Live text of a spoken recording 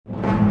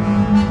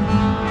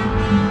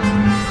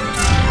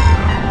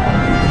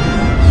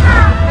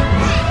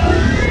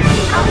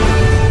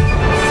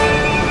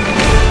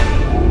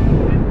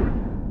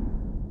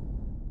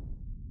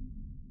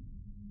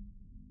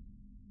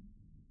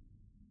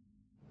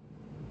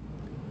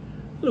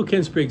Hello,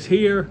 Ken Spriggs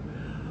here.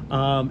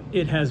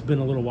 It has been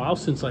a little while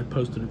since I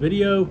posted a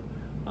video.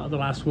 The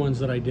last ones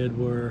that I did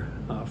were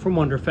from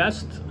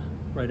Wonderfest,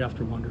 right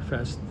after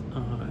Wonderfest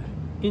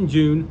in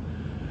June.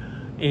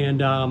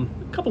 And a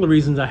couple of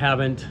reasons I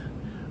haven't.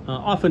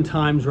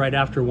 Oftentimes right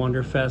after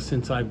Wonderfest,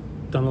 since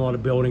I've done a lot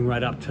of building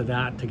right up to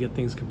that to get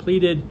things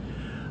completed,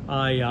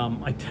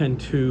 I tend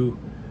to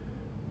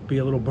be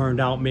a little burned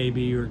out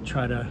maybe, or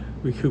try to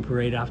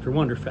recuperate after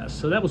Wonderfest.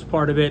 So that was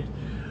part of it.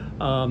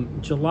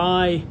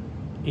 July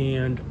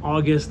and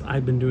August,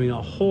 I've been doing a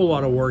whole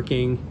lot of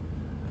working,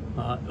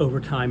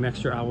 overtime,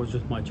 extra hours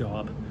with my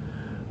job.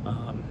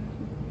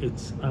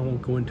 I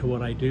won't go into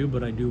what I do,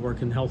 but I do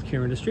work in the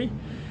healthcare industry,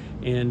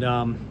 and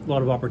a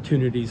lot of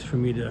opportunities for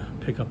me to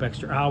pick up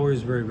extra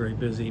hours. Very, very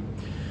busy.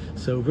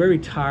 So very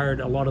tired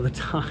a lot of the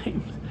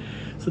time.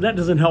 So that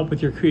doesn't help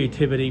with your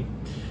creativity.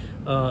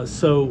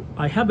 So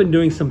I have been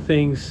doing some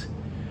things,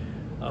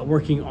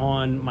 working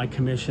on my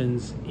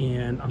commissions,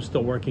 and I'm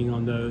still working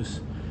on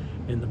those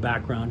in the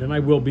background, and I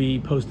will be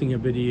posting a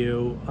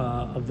video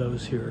of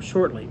those here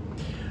shortly.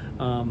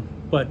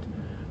 But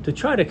to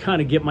try to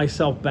kind of get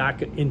myself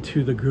back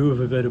into the groove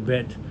of it a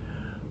bit,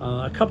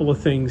 a couple of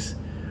things.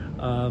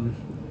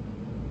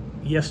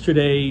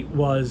 Yesterday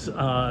was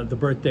the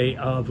birthday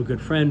of a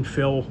good friend,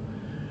 Phil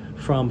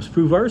from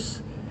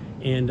Sprueverse,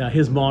 and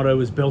his motto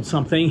is build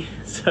something.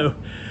 So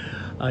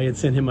I had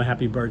sent him a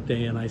happy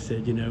birthday, and I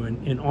said, you know,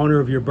 in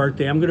honor of your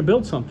birthday, I'm going to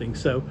build something.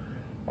 So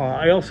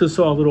I also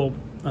saw a little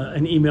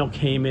an email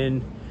came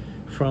in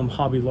from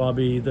Hobby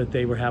Lobby that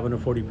they were having a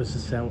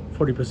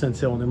 40%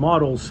 sale on their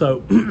models.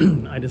 So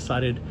I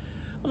decided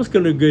I'm just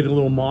going to get a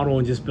little model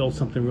and just build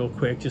something real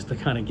quick, just to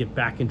kind of get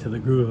back into the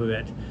groove of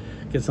it,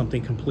 get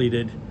something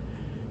completed.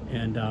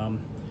 And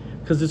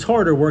because it's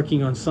harder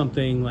working on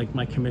something like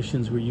my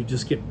commissions, where you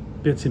just get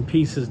bits and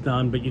pieces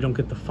done, but you don't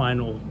get the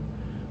final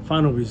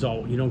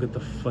result. You don't get the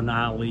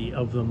finale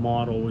of the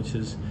model, which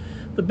is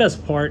the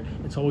best part.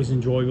 It's always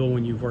enjoyable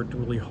when you've worked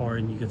really hard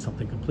and you get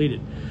something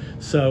completed.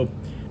 So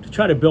to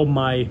try to build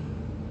my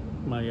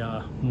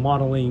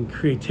modeling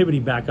creativity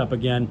back up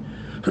again,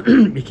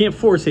 you can't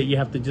force it. You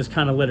have to just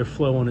kind of let it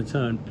flow on its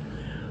own.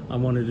 I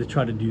wanted to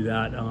try to do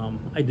that.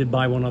 I did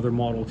buy one other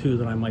model too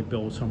that I might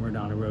build somewhere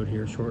down the road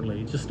here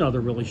shortly. Just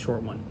another really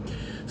short one.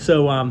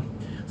 So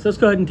so let's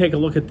go ahead and take a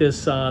look at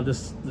this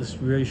this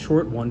really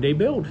short one-day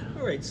build.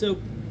 All right, so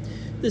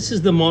this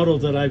is the model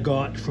that I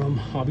got from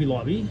Hobby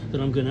Lobby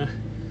that I'm gonna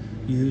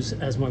use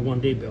as my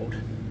one-day build.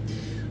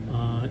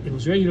 It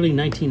was regularly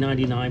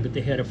 $19.99, but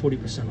they had a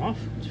 40% off.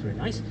 It's very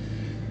nice.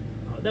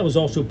 That was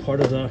also part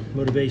of the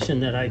motivation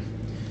that I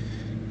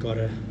got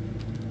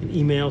an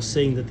email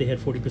saying that they had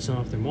 40%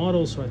 off their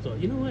models. So I thought,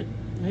 you know what?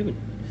 I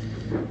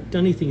haven't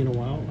done anything in a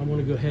while. I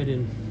want to go ahead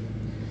and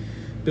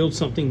build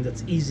something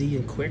that's easy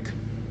and quick.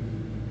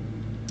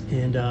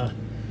 And I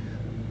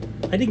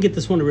didn't get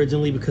this one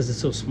originally because it's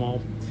so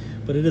small,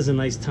 but it is a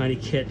nice tiny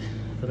kit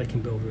that I can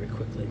build very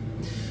quickly.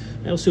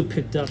 I also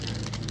picked up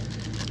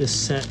this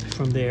set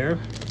from there,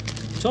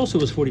 which also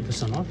was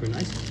 40% off. Very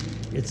nice.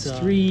 It's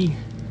 3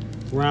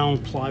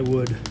 round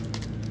plywood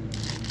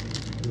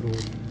little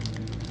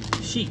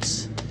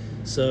sheets,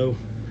 so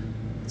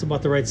it's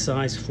about the right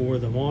size for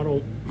the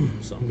model.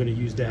 So I'm going to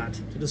use that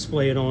to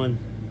display it on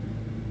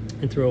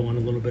and throw on a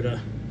little bit of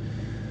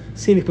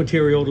scenic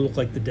material to look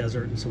like the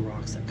desert and some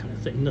rocks, that kind of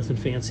thing. Nothing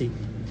fancy,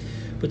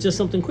 but just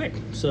something quick.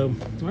 So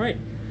all right,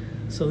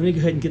 so let me go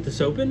ahead and get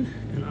this open,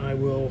 and I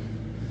will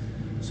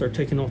start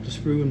taking off the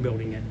sprue and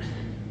building it.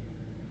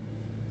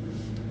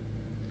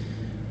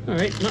 All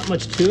right, not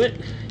much to it.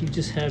 You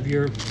just have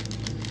your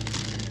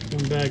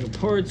one bag of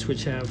parts,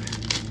 which have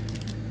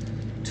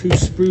 2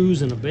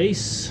 sprues and a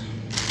base.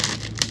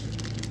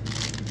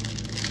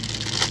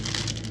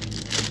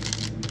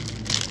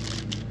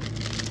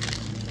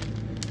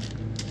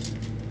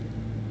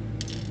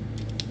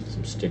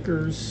 Some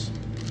stickers.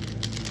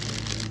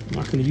 I'm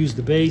not going to use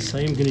the base.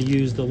 I am going to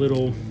use the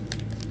little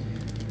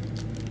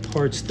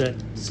parts that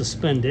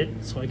suspend it,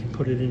 so I can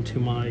put it into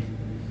my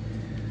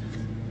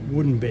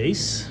wooden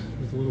base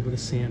with a little bit of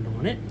sand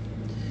on it.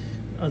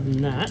 Other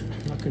than that,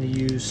 I'm not going to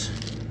use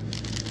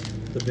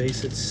the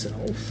base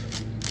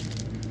itself.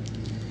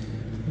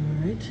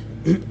 All right.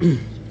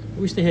 I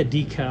wish they had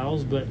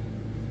decals, but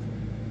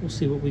we'll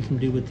see what we can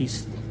do with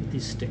these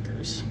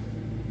stickers.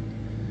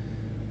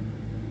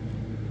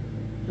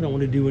 I don't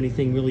want to do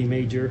anything really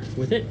major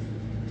with it.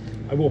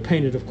 I will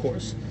paint it, of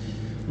course.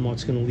 I'm not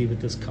just going to leave it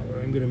this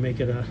color. I'm going to make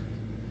it a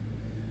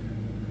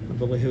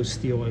Vallejo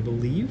steel, I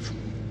believe,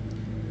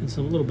 and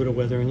a little bit of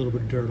weathering, a little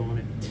bit of dirt on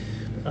it.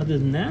 But other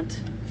than that,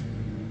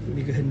 let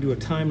me go ahead and do a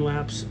time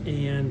lapse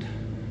and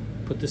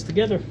put this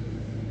together.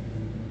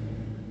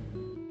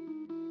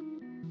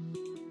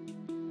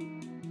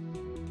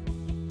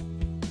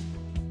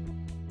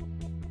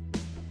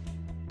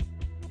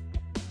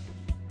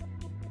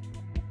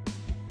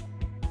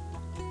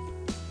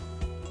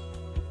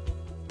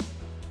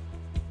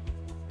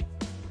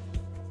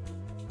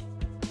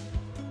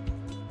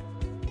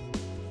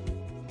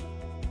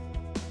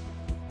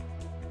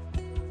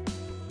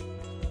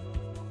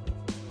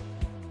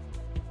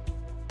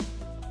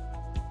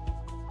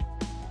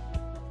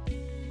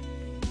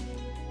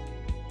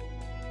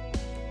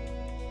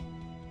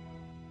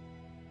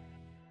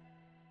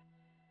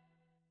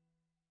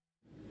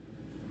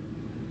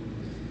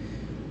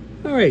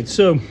 All right,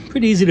 so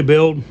pretty easy to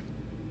build.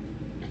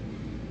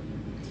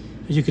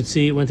 As you can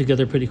see, it went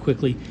together pretty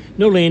quickly.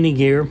 No landing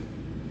gear.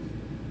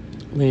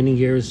 Landing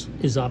gear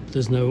is up.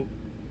 There's no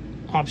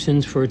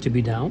options for it to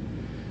be down.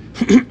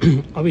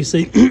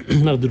 Obviously,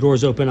 no, the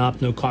doors open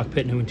up, no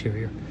cockpit, no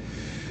interior.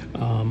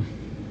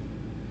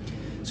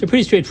 So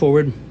pretty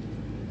straightforward.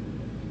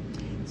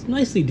 It's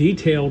nicely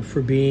detailed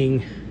for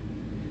being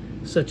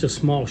such a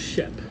small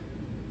ship.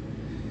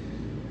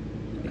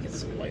 Let me get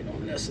some light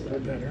on this a little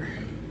better.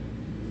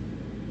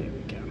 There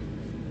we go.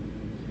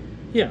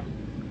 Yeah,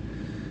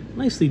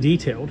 nicely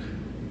detailed.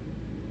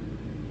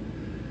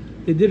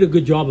 They did a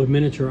good job of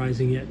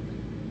miniaturizing it.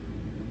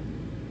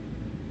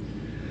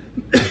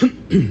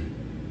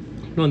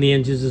 On the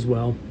engines as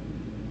well.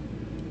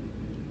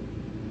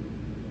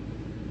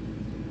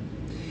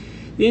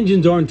 The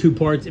engines are in two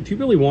parts. If you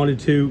really wanted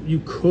to,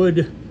 you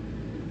could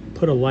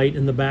put a light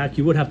in the back.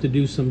 You would have to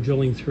do some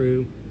drilling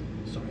through.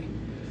 Sorry.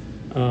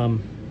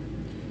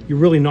 You're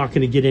really not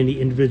going to get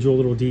any individual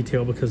little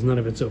detail because none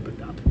of it's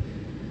opened up.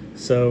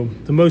 So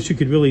the most you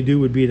could really do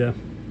would be to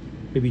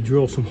maybe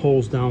drill some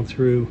holes down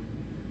through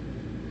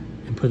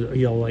and put a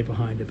yellow light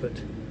behind it. But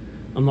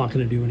I'm not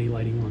going to do any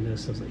lighting on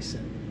this, as I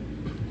said.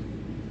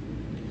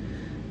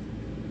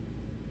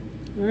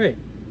 All right.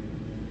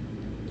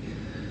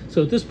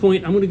 So at this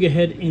point, I'm going to go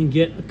ahead and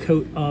get a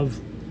coat of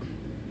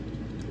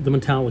the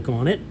metallic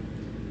on it.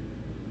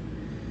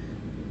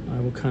 I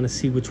will kind of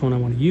see which one I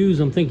want to use.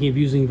 I'm thinking of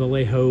using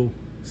Vallejo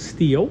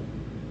steel.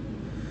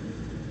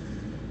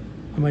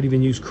 I might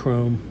even use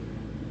chrome.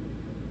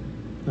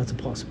 That's a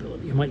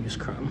possibility. I might use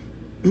chrome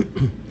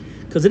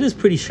because it is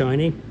pretty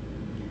shiny.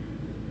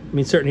 I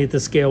mean, certainly at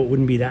this scale, it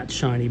wouldn't be that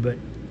shiny, but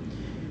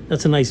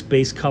that's a nice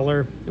base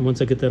color. And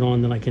once I get that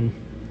on, then I can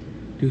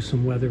do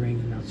some weathering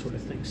and that sort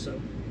of thing. So,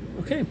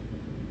 okay.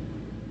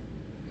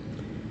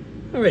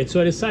 All right,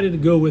 so I decided to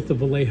go with the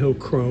Vallejo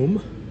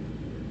Chrome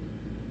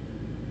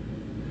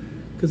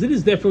because it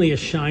is definitely a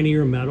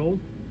shinier metal.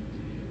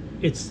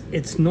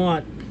 It's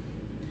not,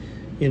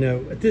 you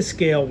know, at this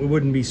scale, it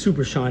wouldn't be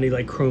super shiny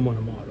like chrome on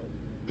a model.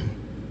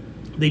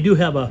 They do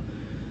have a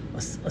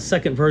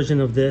second version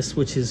of this,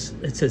 which is,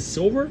 it says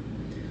silver.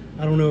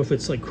 I don't know if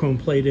it's like chrome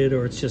plated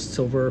or it's just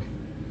silver,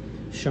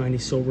 shiny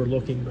silver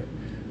looking, but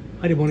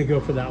I didn't want to go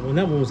for that one.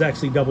 That one was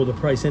actually double the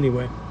price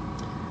anyway.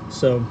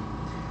 So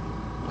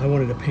I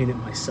wanted to paint it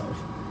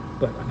myself.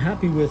 But I'm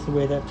happy with the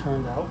way that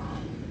turned out.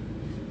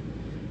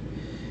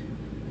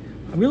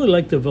 I really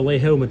like the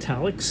Vallejo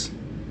metallics.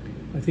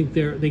 I think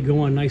they go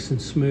on nice and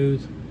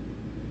smooth.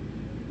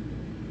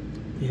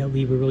 They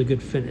leave a really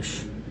good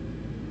finish.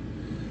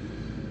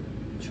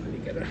 I'm trying to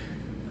get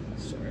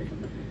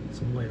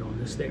some light on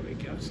this. There we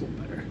go. It's a little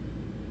better.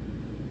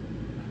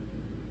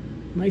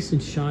 Nice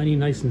and shiny,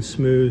 nice and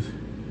smooth.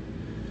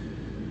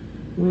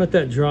 I'm gonna let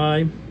that dry,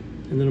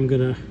 and then I'm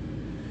gonna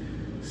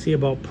see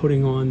about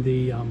putting on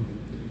the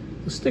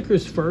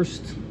stickers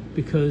first,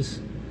 because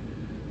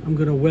I'm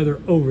gonna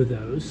weather over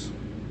those.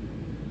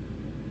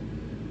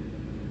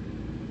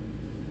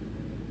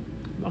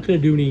 I'm not gonna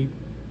do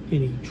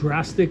any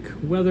drastic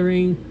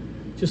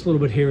weathering, just a little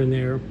bit here and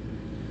there.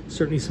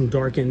 Certainly some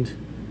darkened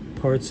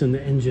parts in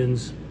the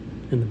engines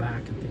in the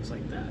back and things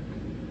like that.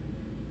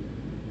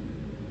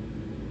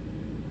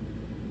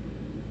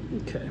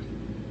 Okay.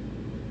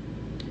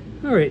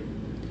 All right,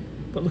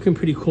 but looking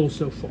pretty cool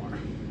so far.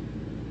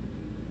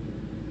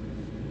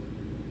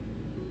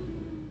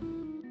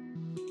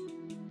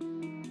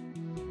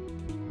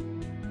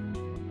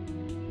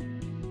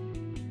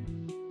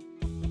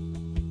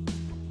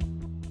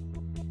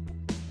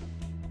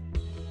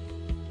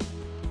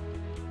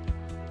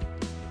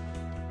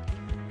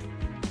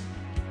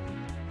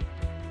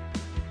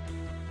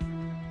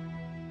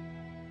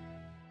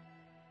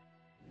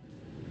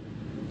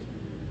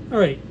 All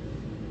right,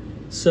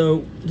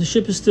 so the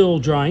ship is still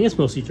drying. It's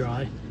mostly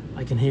dry.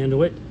 I can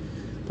handle it,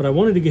 but I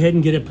wanted to go ahead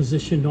and get it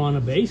positioned on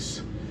a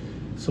base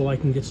so I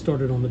can get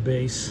started on the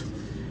base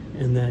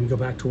and then go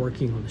back to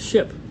working on the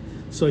ship.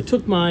 So I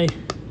took my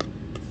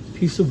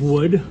piece of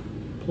wood,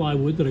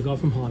 plywood that I got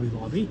from Hobby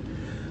Lobby.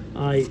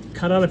 I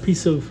cut out a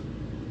piece of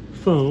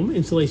foam,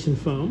 insulation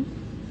foam,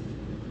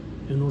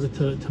 in order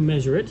to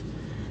measure it.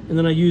 And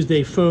then I used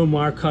a foam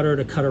wire cutter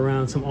to cut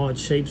around some odd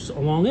shapes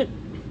along it.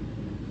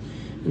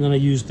 And then I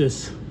used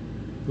this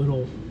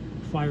little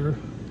flame.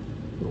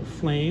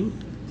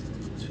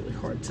 It's really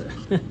hard to,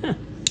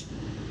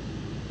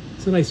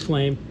 it's a nice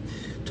flame.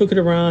 Took it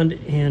around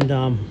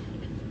and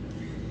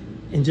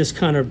just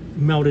kind of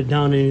melted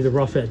down any of the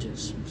rough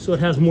edges. So it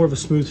has more of a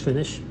smooth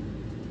finish.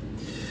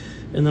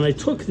 And then I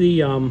took the,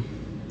 you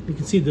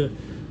can see the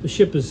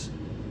ship is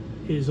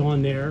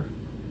on there,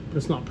 but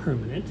it's not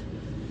permanent.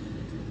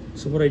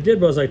 So what I did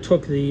was I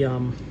took the,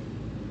 I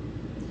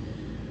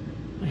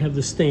have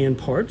the stand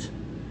part,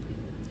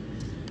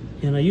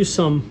 and I used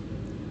some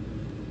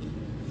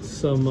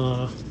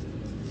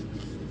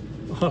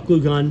hot glue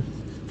gun,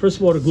 first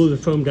of all to glue the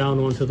foam down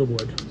onto the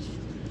wood,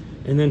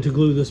 and then to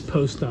glue this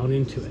post down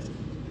into it.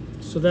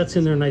 So that's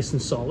in there nice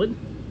and solid.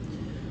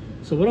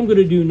 So what I'm going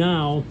to do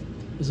now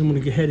is I'm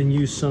going to go ahead and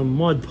use some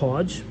Mod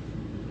Podge.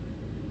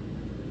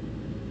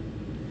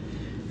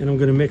 And I'm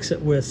going to mix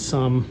it with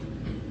some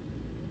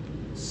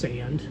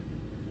sand.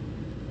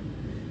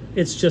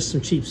 It's just some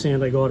cheap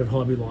sand I got at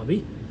Hobby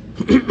Lobby,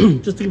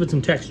 just to give it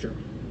some texture.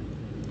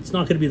 It's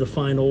not going to be the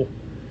final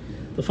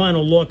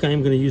look. I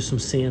am going to use some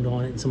sand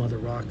on it and some other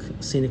rock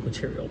scenic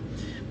material.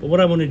 But what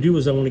I want to do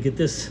is I want to get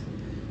this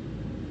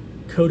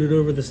coated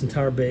over this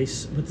entire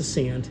base with the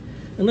sand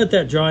and let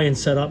that dry and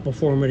set up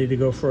before I'm ready to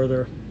go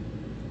further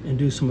and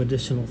do some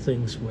additional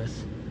things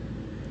with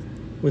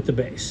the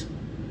base.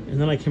 And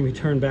then I can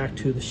return back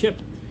to the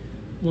ship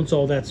once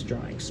all that's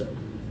drying. So,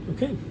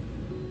 okay.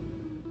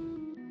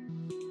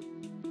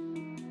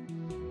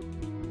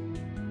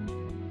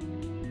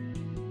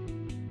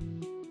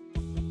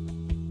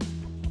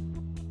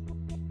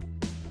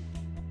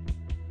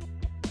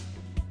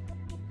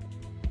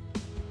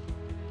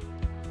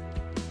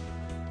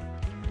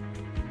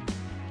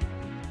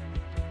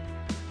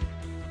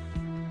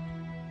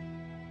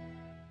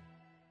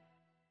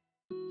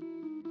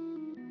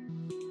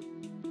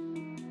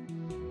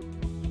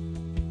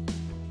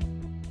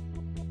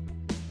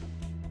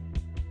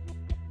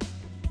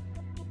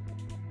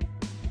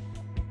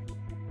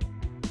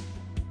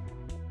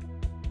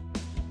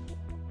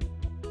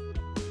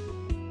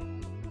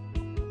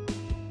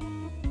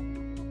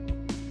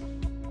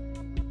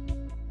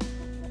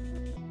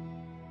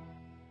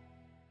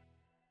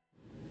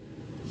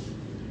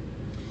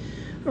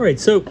 All right,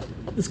 so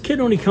this kit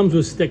only comes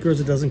with stickers.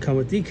 It doesn't come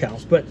with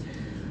decals, but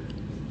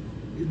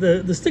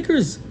the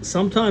stickers,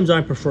 sometimes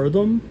I prefer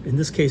them. In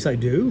this case, I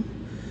do.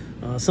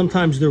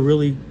 Sometimes they're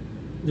really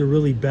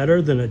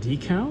better than a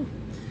decal,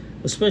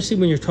 especially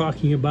when you're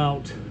talking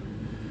about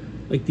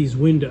like these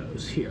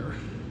windows here.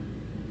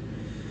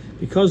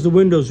 Because the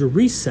windows are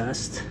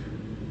recessed,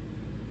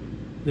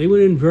 they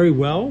went in very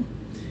well.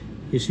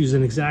 Just use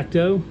an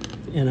X-Acto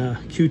and a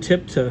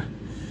Q-tip to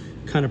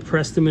kind of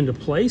press them into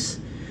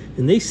place.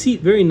 And they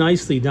seat very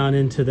nicely down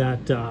into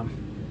that, down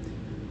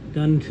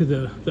into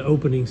the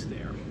openings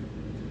there.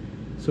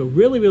 So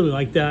really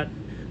like that.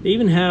 They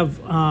even have,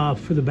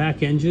 for the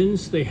back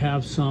engines, they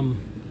have some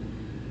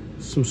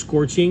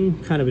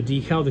scorching, kind of a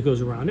decal that goes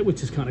around it,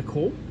 which is kind of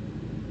cool.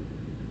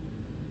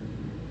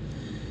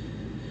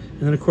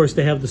 And then of course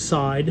they have the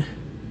side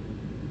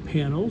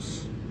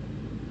panels.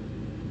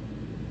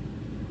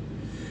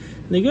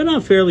 And they go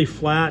down fairly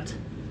flat.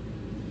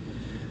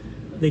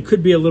 They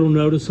could be a little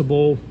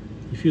noticeable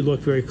if you look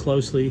very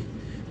closely.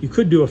 You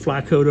could do a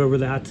flat coat over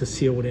that to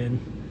seal it in.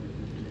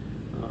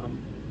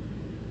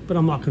 But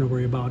I'm not going to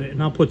worry about it.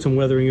 And I'll put some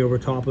weathering over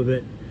top of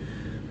it.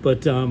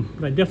 But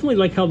I definitely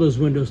like how those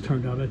windows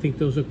turned out. I think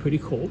those look pretty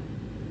cool.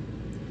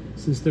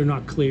 Since they're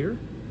not clear,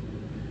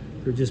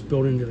 they're just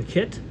built into the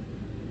kit.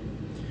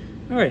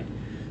 All right,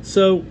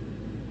 so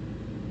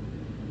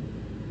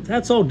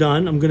that's all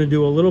done. I'm going to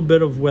do a little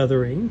bit of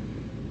weathering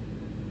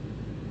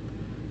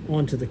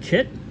onto the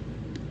kit.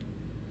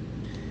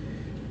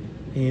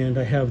 And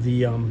I have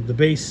the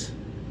base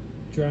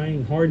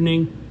drying,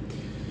 hardening.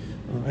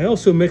 I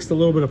also mixed a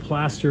little bit of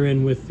plaster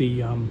in with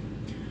the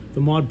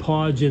Mod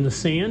Podge and the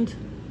sand,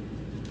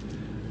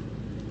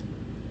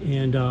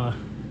 and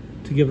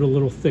to give it a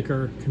little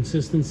thicker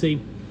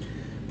consistency.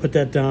 Put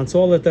that down,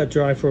 so I'll let that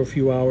dry for a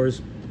few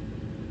hours,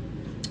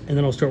 and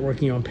then I'll start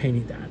working on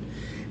painting that.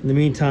 In the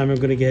meantime, I'm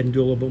going to go ahead and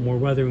do a little bit more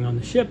weathering on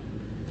the ship,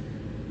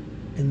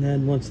 and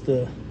then once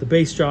the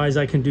base dries,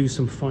 I can do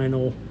some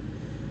final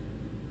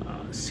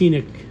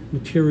scenic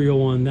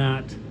material on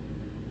that,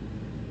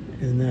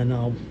 and then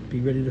I'll be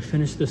ready to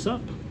finish this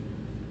up.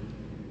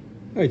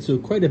 All right, so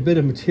quite a bit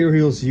of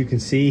materials you can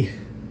see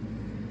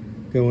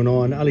going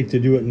on. I like to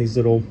do it in these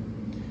little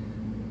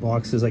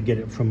boxes. I get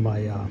it from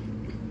my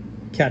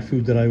cat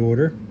food that I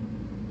order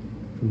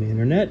from the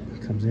internet.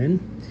 It comes in,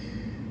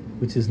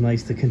 which is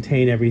nice to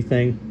contain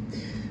everything.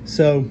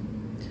 So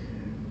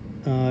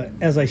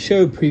as I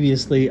showed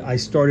previously, I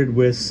started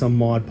with some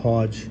Mod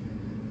Podge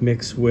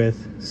mixed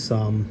with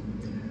some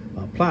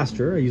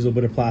plaster. I use a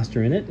little bit of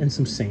plaster in it and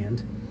some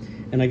sand,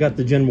 and I got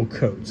the general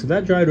coat. So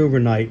that dried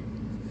overnight.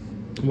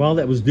 While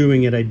that was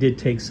doing it, I did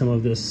take some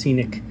of this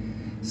scenic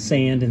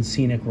sand and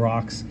scenic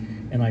rocks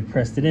and I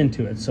pressed it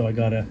into it. So I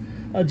got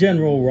a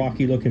general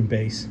rocky looking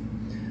base.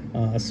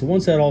 So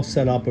once that all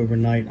set up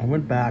overnight, I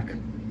went back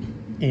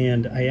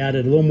and I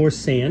added a little more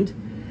sand,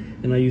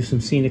 and I used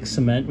some scenic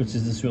cement, which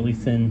is this really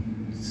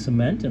thin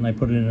cement, and I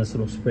put it in this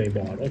little spray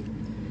bottle. It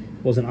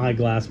was an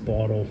eyeglass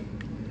bottle,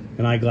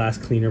 an eyeglass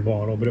cleaner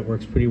bottle, but it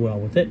works pretty well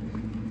with it.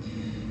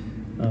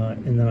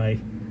 And then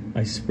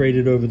I sprayed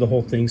it over the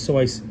whole thing, so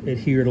I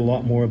adhered a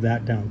lot more of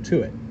that down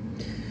to it.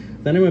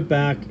 Then I went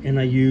back and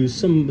I used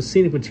some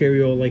scenic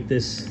material like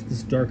this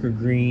darker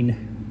green,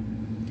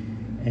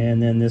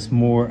 and then this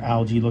more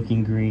algae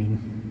looking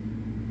green.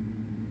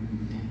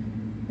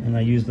 And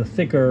I used the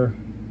thicker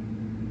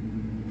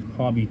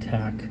Hobby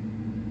Tack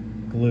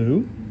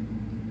glue,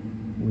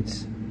 which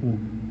will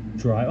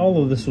dry,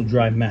 all of this will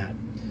dry matte.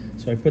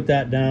 So I put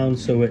that down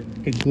so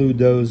it glued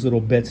those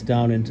little bits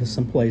down into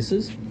some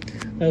places.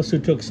 I also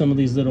took some of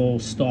these little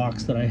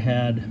stalks that I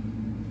had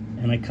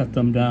and I cut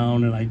them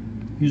down, and I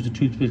used a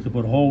toothpick to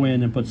put a hole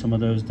in and put some of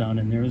those down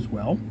in there as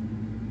well.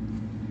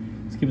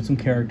 give it some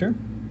character.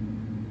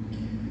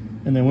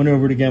 And then went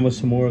over it again with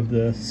some more of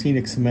the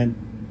scenic cement.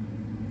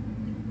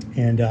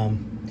 And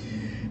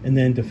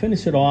then to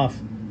finish it off,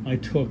 I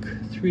took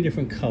 3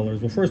 different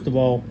colors. Well, first of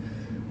all,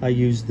 I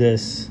used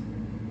this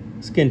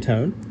skin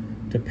tone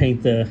to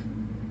paint the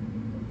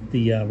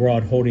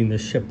rod holding the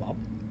ship up.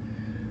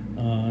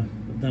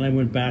 Then I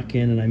went back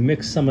in and I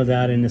mixed some of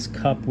that in this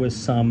cup with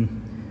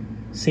some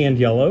sand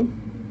yellow.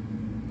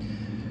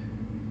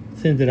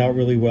 Thinned it out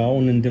really well,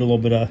 and then did a little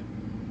bit of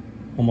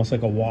almost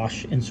like a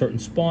wash in certain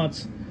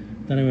spots.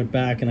 Then I went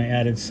back and I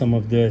added some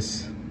of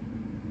this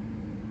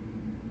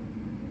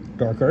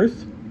dark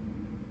earth.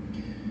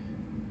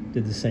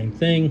 Did the same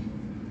thing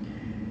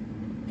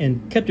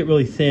and kept it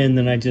really thin.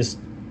 Then I just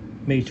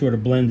made sure to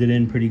blend it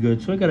in pretty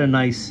good. So I got a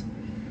nice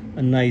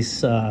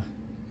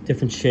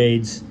different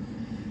shades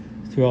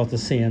throughout the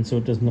sand, so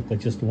it doesn't look like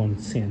just one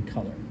sand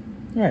color.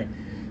 All right,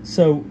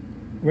 so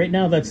right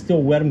now that's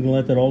still wet. I'm gonna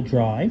let that all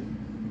dry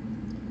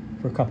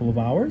for a couple of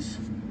hours,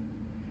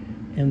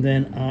 and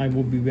then I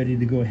will be ready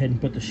to go ahead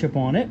and put the ship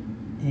on it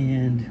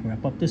and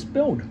wrap up this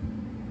build.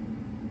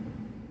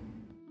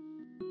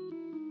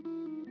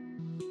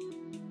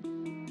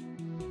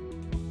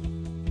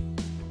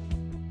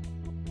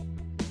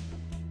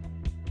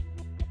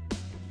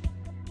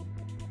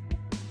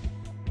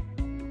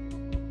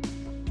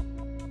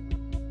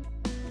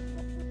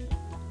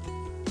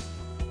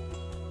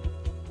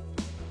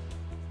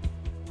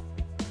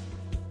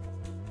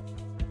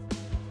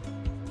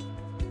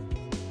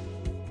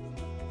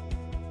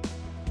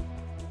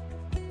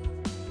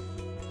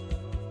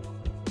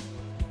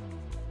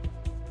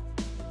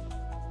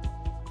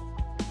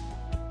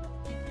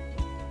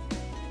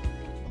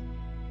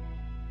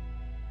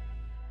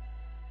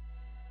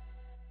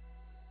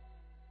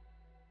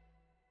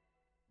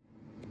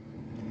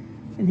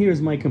 And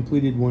here's my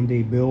completed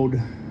one-day build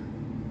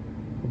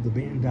of the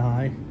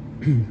Bandai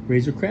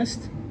Razor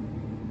Crest.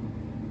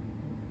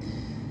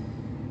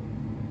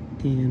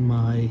 And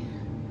my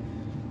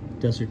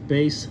desert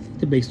base. I think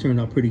the base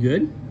turned out pretty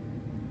good,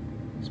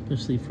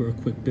 especially for a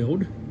quick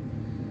build.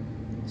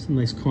 Some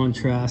nice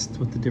contrast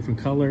with the different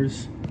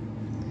colors.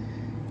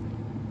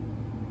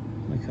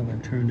 I like how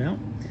that turned out.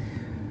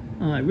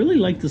 I really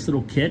like this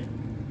little kit.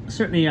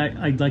 Certainly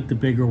I'd like the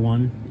bigger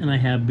one, and I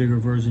have bigger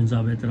versions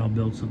of it that I'll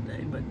build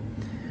someday, but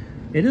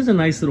it is a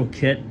nice little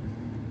kit.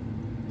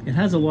 It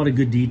has a lot of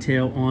good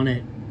detail on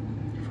it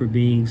for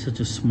being such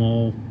a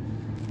small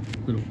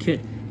little kit.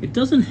 It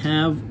doesn't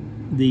have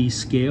the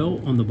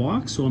scale on the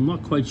box, so I'm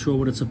not quite sure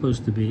what it's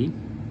supposed to be.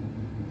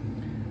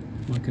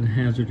 I'm not going to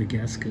hazard a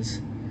guess because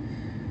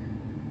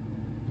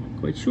I'm not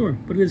quite sure,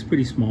 but it is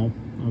pretty small,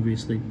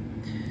 obviously.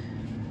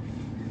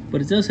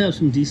 But it does have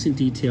some decent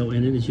detail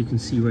in it, as you can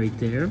see right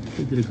there.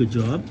 They did a good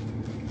job.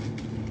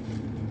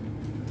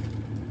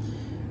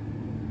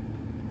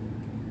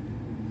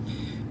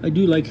 I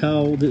do like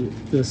how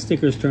the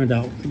stickers turned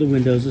out for the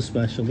windows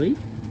especially.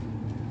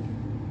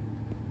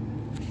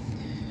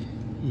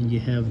 And you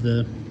have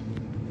the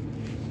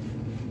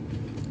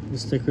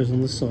stickers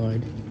on the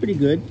side. Pretty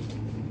good.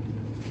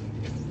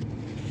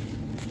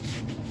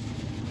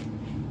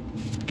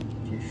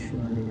 Just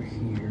shot over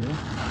here.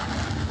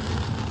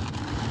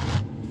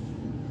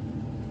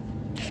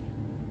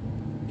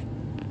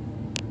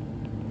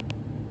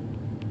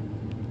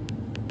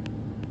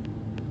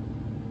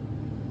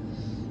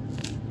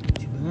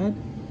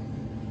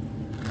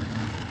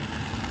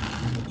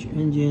 Got your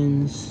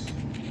engines.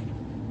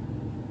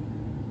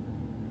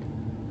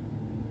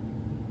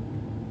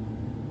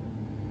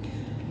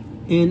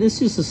 And it's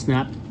just a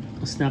snap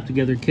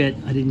together kit.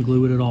 I didn't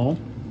glue it at all.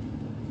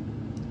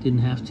 Didn't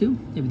have to.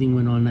 Everything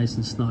went on nice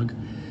and snug.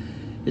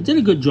 It did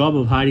a good job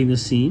of hiding the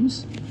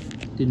seams.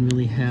 Didn't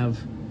really have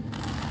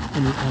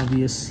any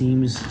obvious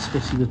seams,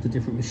 especially with the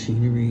different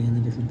machinery and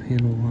the different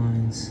panel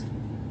lines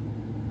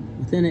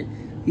within it.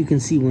 You can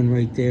see one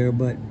right there,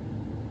 but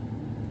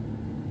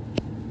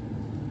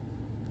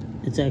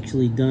it's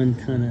actually done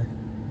kind of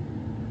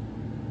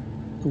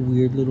a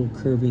weird little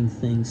curving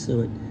thing,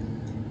 so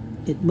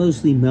it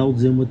mostly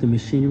melds in with the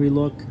machinery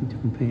look and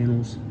different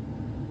panels.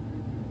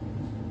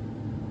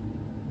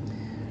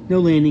 No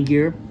landing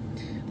gear.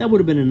 That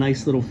would have been a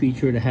nice little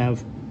feature to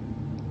have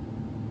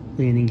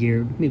landing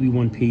gear, maybe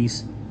one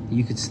piece that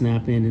you could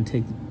snap in and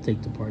take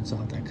the parts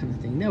out, that kind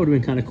of thing. That would have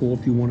been kind of cool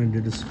if you wanted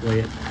to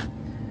display it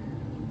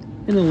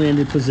in a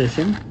landed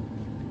position.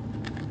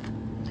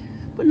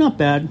 But not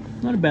bad.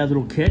 Not a bad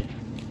little kit.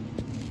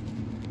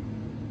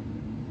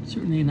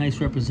 Certainly a nice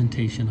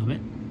representation of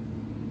it.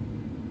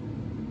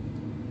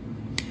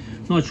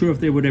 Not sure if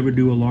they would ever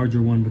do a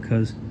larger one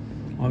because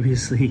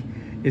obviously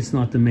it's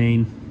not the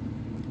main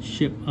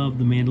ship of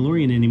the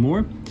Mandalorian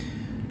anymore.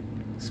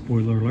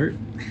 Spoiler alert.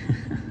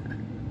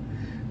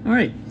 All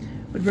right,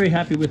 but very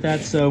happy with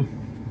that. So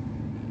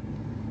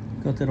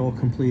got that all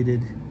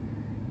completed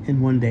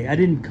in one day. I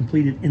didn't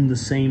complete it in the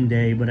same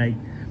day, but I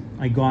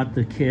got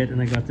the kit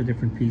and I got the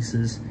different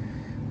pieces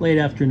late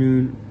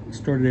afternoon,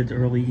 started it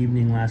early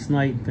evening last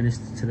night,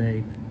 finished it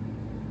today.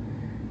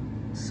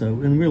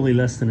 So in really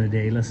less than a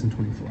day, less than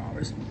 24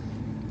 hours.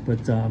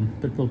 but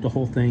built the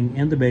whole thing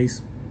and the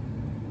base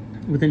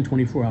within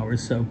 24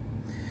 hours. So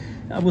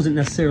I wasn't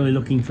necessarily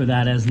looking for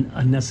that as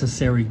a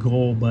necessary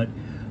goal, but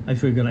I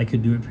figured I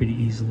could do it pretty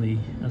easily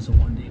as a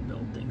one-day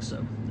build thing.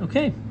 So,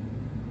 okay.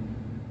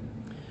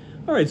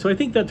 All right, so I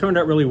think that turned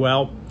out really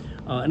well.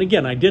 And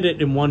again, I did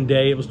it in one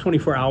day. It was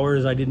 24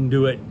 hours. I didn't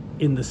do it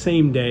in the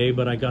same day,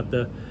 but I got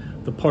the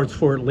parts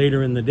for it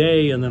later in the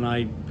day, and then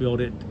I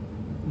built it,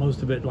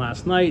 most of it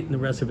last night and the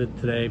rest of it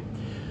today.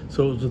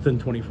 So it was within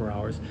 24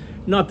 hours.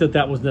 Not that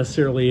that was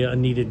necessarily a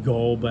needed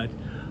goal, but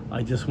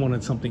I just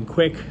wanted something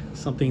quick,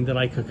 something that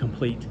I could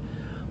complete.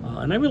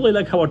 And I really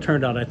like how it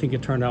turned out. I think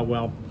it turned out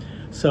well.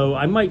 So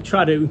I might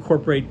try to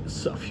incorporate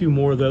a few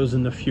more of those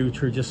in the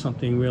future, just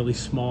something really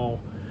small,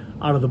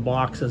 out of the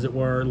box, as it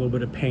were, a little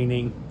bit of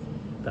painting,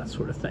 that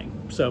sort of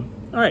thing. So,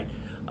 all right.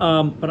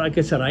 But like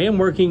I said, I am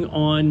working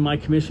on my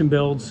commission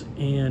builds,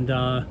 and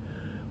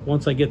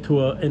once I get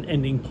to an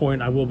ending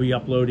point, I will be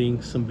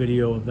uploading some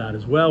video of that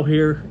as well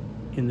here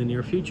in the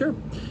near future.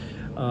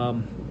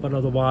 But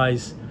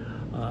otherwise,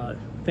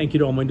 thank you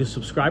to all my new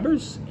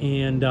subscribers,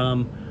 and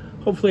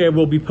hopefully I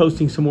will be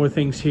posting some more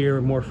things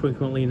here more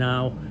frequently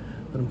now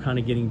that I'm kind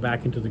of getting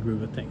back into the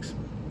groove of things.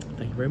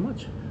 Thank you very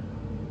much.